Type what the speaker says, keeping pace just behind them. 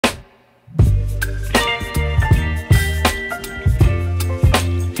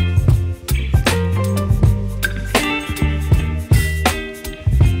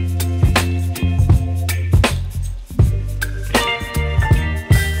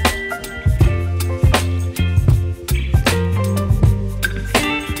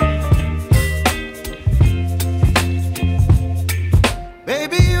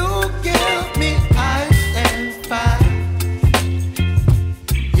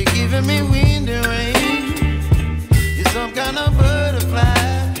giving me wind and rain. You're some kind of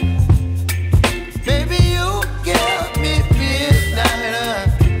butterfly. Baby, you give me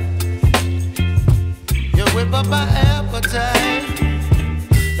midnight. You whip up my appetite.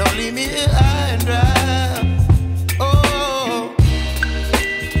 Don't leave me here high and dry. Oh,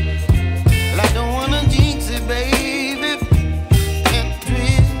 well, I don't wanna jinx it, baby, and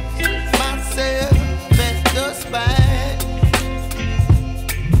twist myself at the spine.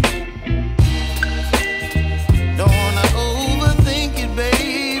 Don't wanna overthink it,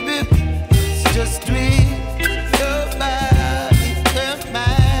 baby. It's just twist your body and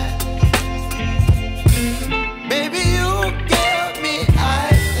mine. Baby, you give me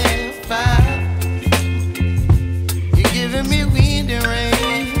ice and fire. You're giving me wind and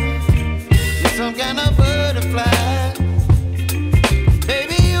rain. You're some kind of butterfly.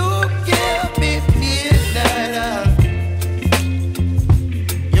 Baby, you give me midnight.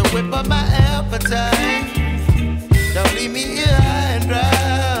 You whip up my appetite. Don't leave me here high and dry.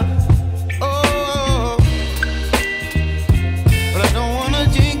 Oh, but I don't wanna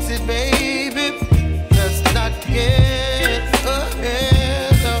jinx it, baby. Let's not get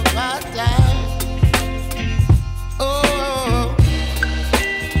ahead of my time. Oh,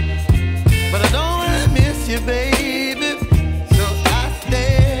 but I don't wanna miss you, baby. So I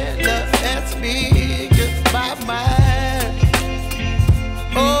stand up and speak just my mind.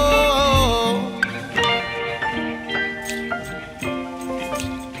 Oh.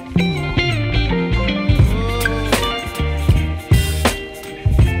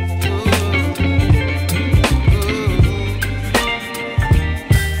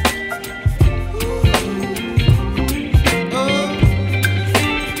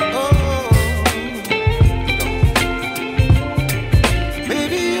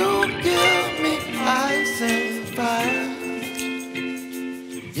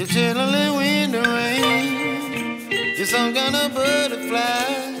 You're chilling wind and rain. You're some kind of butterfly.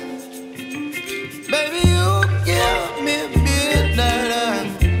 Baby, you give me midnight.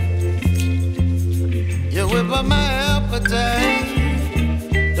 You whip up my appetite.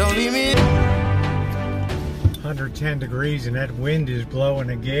 Don't leave me. 110 degrees and that wind is blowing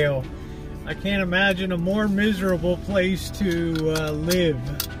a gale. I can't imagine a more miserable place to live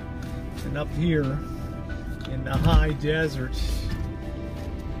than up here in the high desert.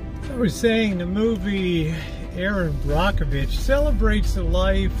 I was saying the movie Erin Brockovich celebrates the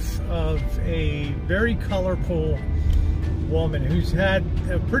life of a very colorful woman who's had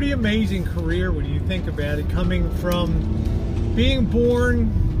a pretty amazing career when you think about it, coming from being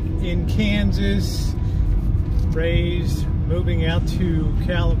born in Kansas, raised, moving out to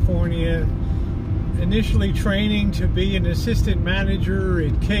California, initially training to be an assistant manager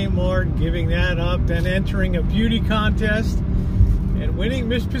at Kmart, giving that up, then entering a beauty contest and winning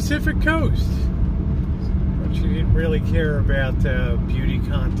Miss Pacific Coast. But she didn't really care about beauty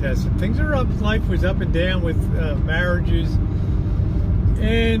contests and things. Her life was up and down with marriages.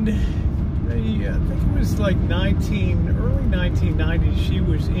 And I think it was like early 1990s, she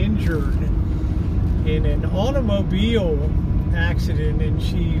was injured in an automobile accident, and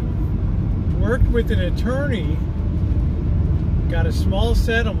she worked with an attorney, got a small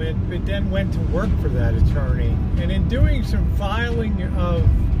settlement, but then went to work for that attorney. And in doing some filing of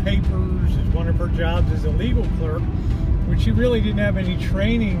papers as one of her jobs as a legal clerk, which she really didn't have any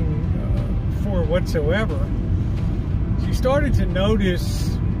training for whatsoever, she started to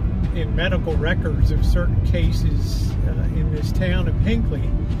notice in medical records of certain cases in this town of Hinkley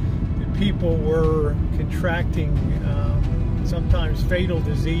that people were contracting sometimes fatal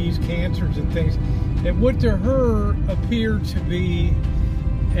disease, cancers and things, at what to her appeared to be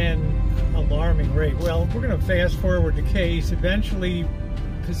an alarming rate. Well, we're going to fast forward the case. Eventually,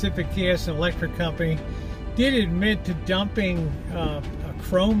 Pacific Gas and Electric Company did admit to dumping a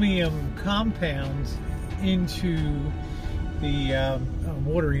chromium compounds into the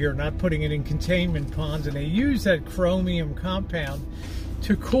water here, not putting it in containment ponds, and they use that chromium compound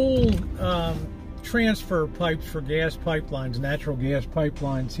to cool transfer pipes for gas pipelines, natural gas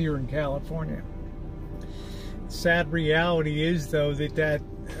pipelines here in California. Sad reality is, though, that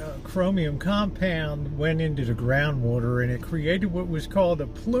chromium compound went into the groundwater, and it created what was called a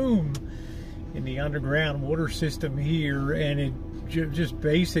plume in the underground water system here, and it just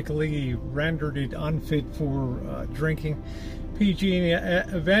basically rendered it unfit for drinking. PG&E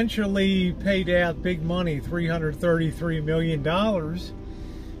eventually paid out big money, $333 million,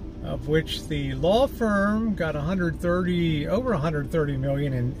 of which the law firm got over $130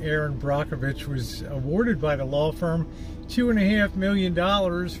 million, and Erin Brockovich was awarded by the law firm $2.5 million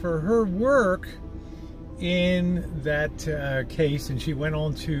for her work in that case, and she went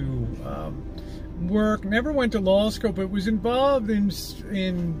on to work. Never went to law school, but was involved in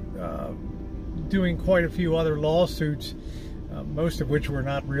doing quite a few other lawsuits, most of which were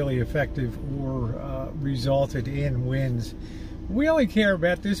not really effective or resulted in wins. We only care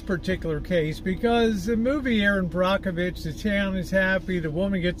about this particular case because the movie Erin Brockovich, the town is happy, the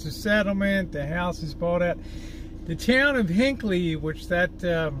woman gets a settlement, the house is bought out. The town of Hinkley, which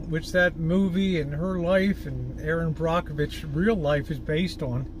that movie and her life and Erin Brockovich's real life is based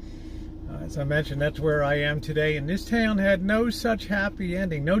on, as I mentioned, that's where I am today. And this town had no such happy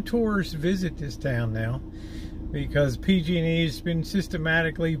ending. No tourists visit this town now because PG&E has been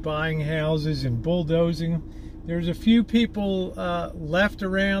systematically buying houses and bulldozing. There's a few people left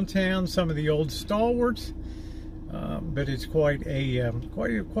around town, some of the old stalwarts, but it's quite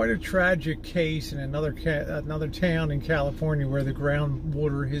a tragic case in another town in California where the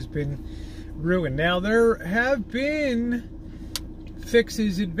groundwater has been ruined. Now there have been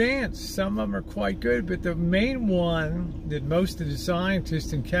fixes advanced. Some of them are quite good, but the main one that most of the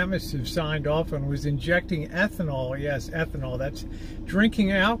scientists and chemists have signed off on was injecting ethanol. Yes, ethanol. That's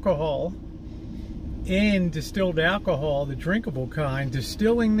drinking alcohol in distilled alcohol, the drinkable kind,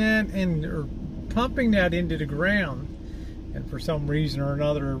 distilling that or pumping that into the ground, and for some reason or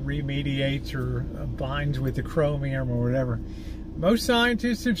another it remediates or binds with the chromium or whatever. Most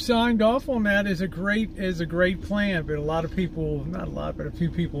scientists have signed off on that as a great plan, but a lot of people, not a lot, but a few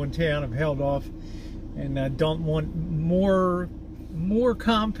people in town have held off and don't want more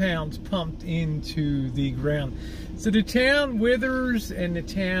compounds pumped into the ground. So the town withers and the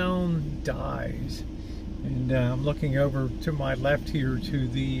town dies. And I'm looking over to my left here to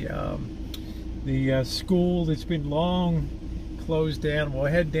the school that's been long closed down. We'll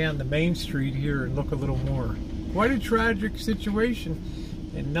head down the main street here and look a little more. Quite a tragic situation,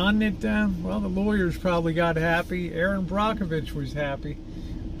 and none that, well, the lawyers probably got happy. Erin Brockovich was happy,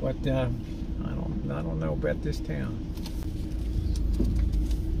 but I don't know about this town.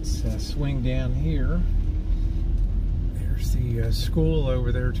 Let's swing down here. There's the school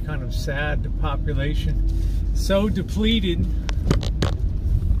over there. It's kind of sad, the population so depleted.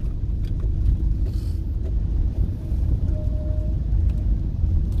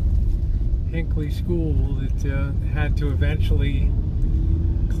 Hinkley School that had to eventually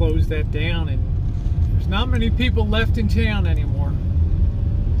close that down, and there's not many people left in town anymore.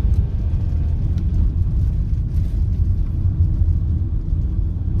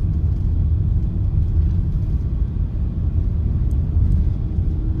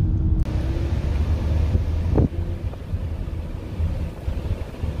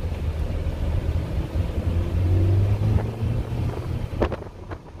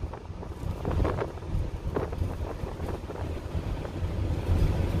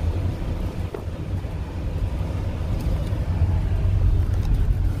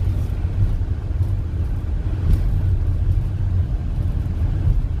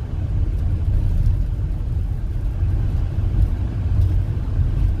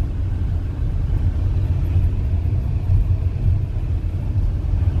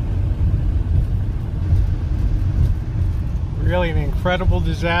 Really an incredible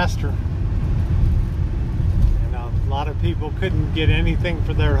disaster, and a lot of people couldn't get anything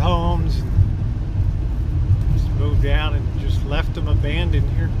for their homes, just moved out and just left them abandoned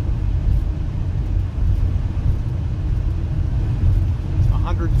here. It's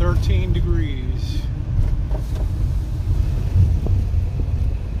 113 degrees.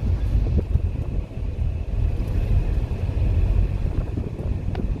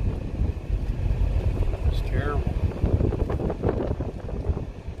 It's terrible.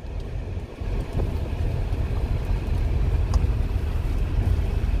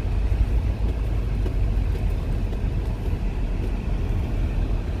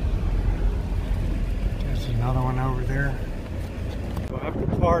 Another one over there. You'll have to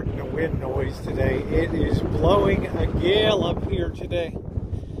pardon the wind noise today. It is blowing a gale up here today.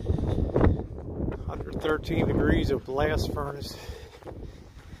 113 degrees of blast furnace.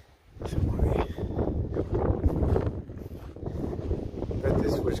 Bet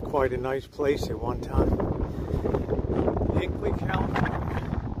this was quite a nice place at one time. Hinkley, California.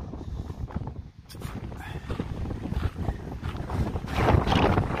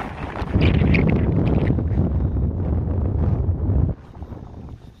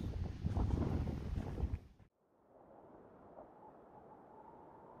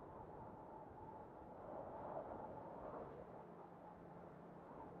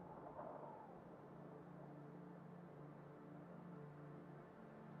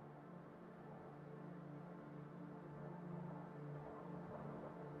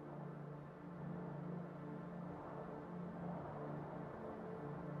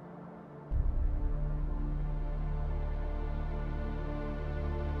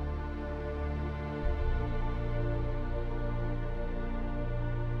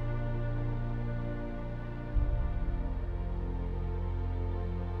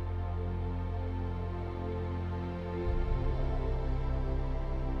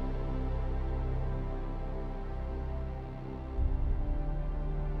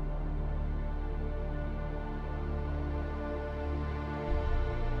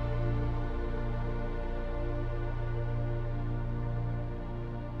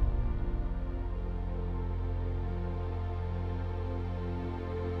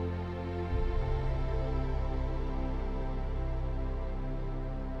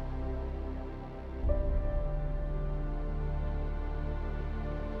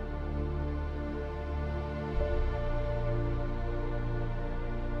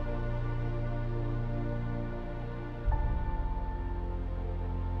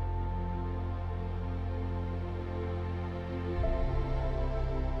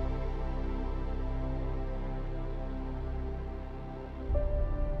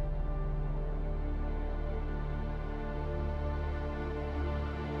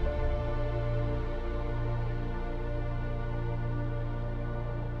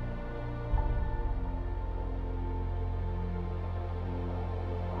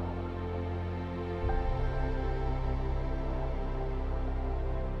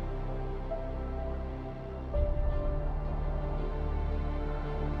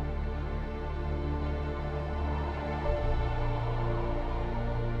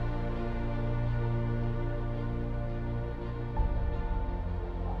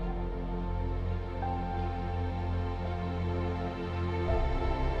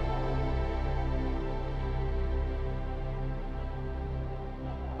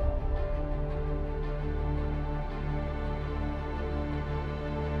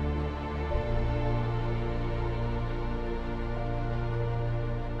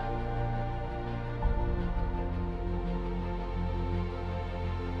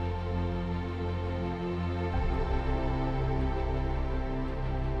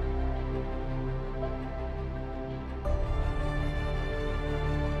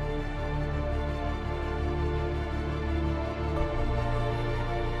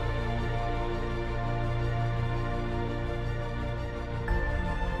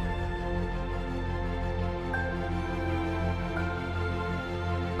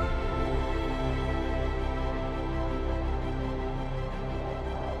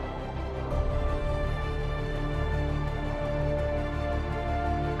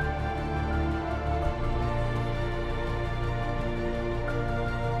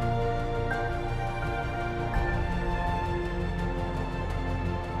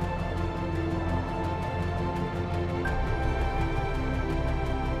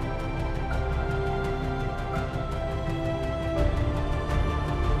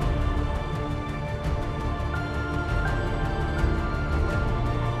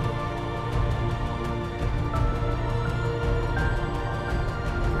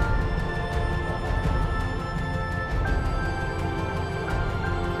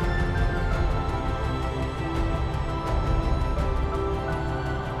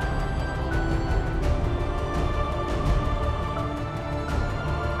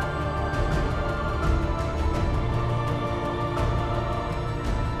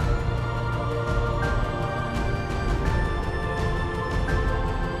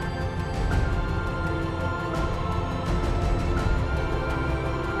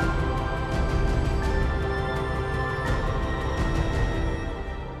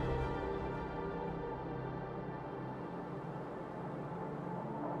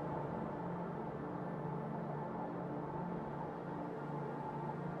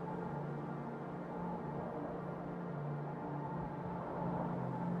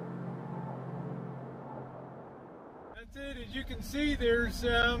 that's it. As you can see, there's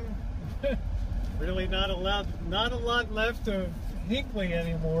really not a lot left of Hinkley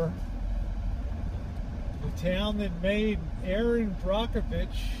anymore. The town that made Erin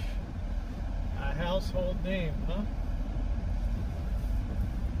Brockovich a household name, huh?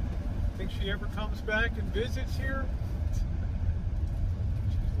 Think she ever comes back and visits here?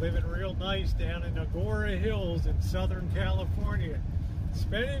 She's living real nice down in Agora Hills in Southern California,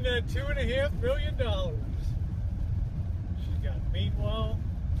 spending that $2.5 million. She's got, meanwhile,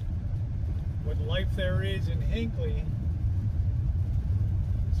 what life there is in Hinkley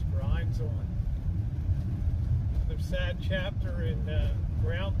just grinds on. Another sad chapter in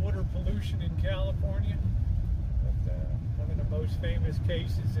groundwater pollution in California. But, one of the most famous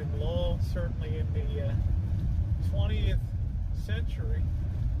cases in law, certainly in the 20th century,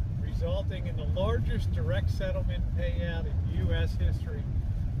 resulting in the largest direct settlement payout in U.S. history,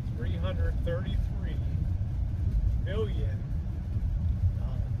 $333 million.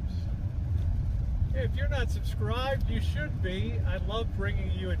 If you're not subscribed, you should be. I love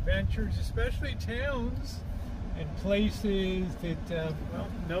bringing you adventures, especially towns and places that, well,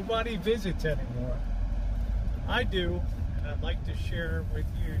 nobody visits anymore. I do, and I'd like to share with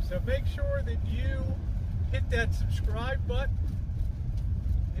you. So make sure that you hit that subscribe button,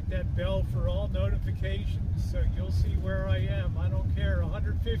 hit that bell for all notifications so you'll see where I am. I don't care,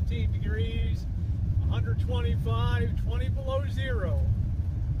 115 degrees, 125, 20 below zero.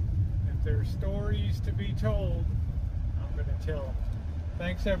 If there's stories to be told, I'm going to tell them.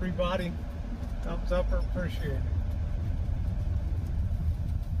 Thanks, everybody. Thumbs up or appreciate it.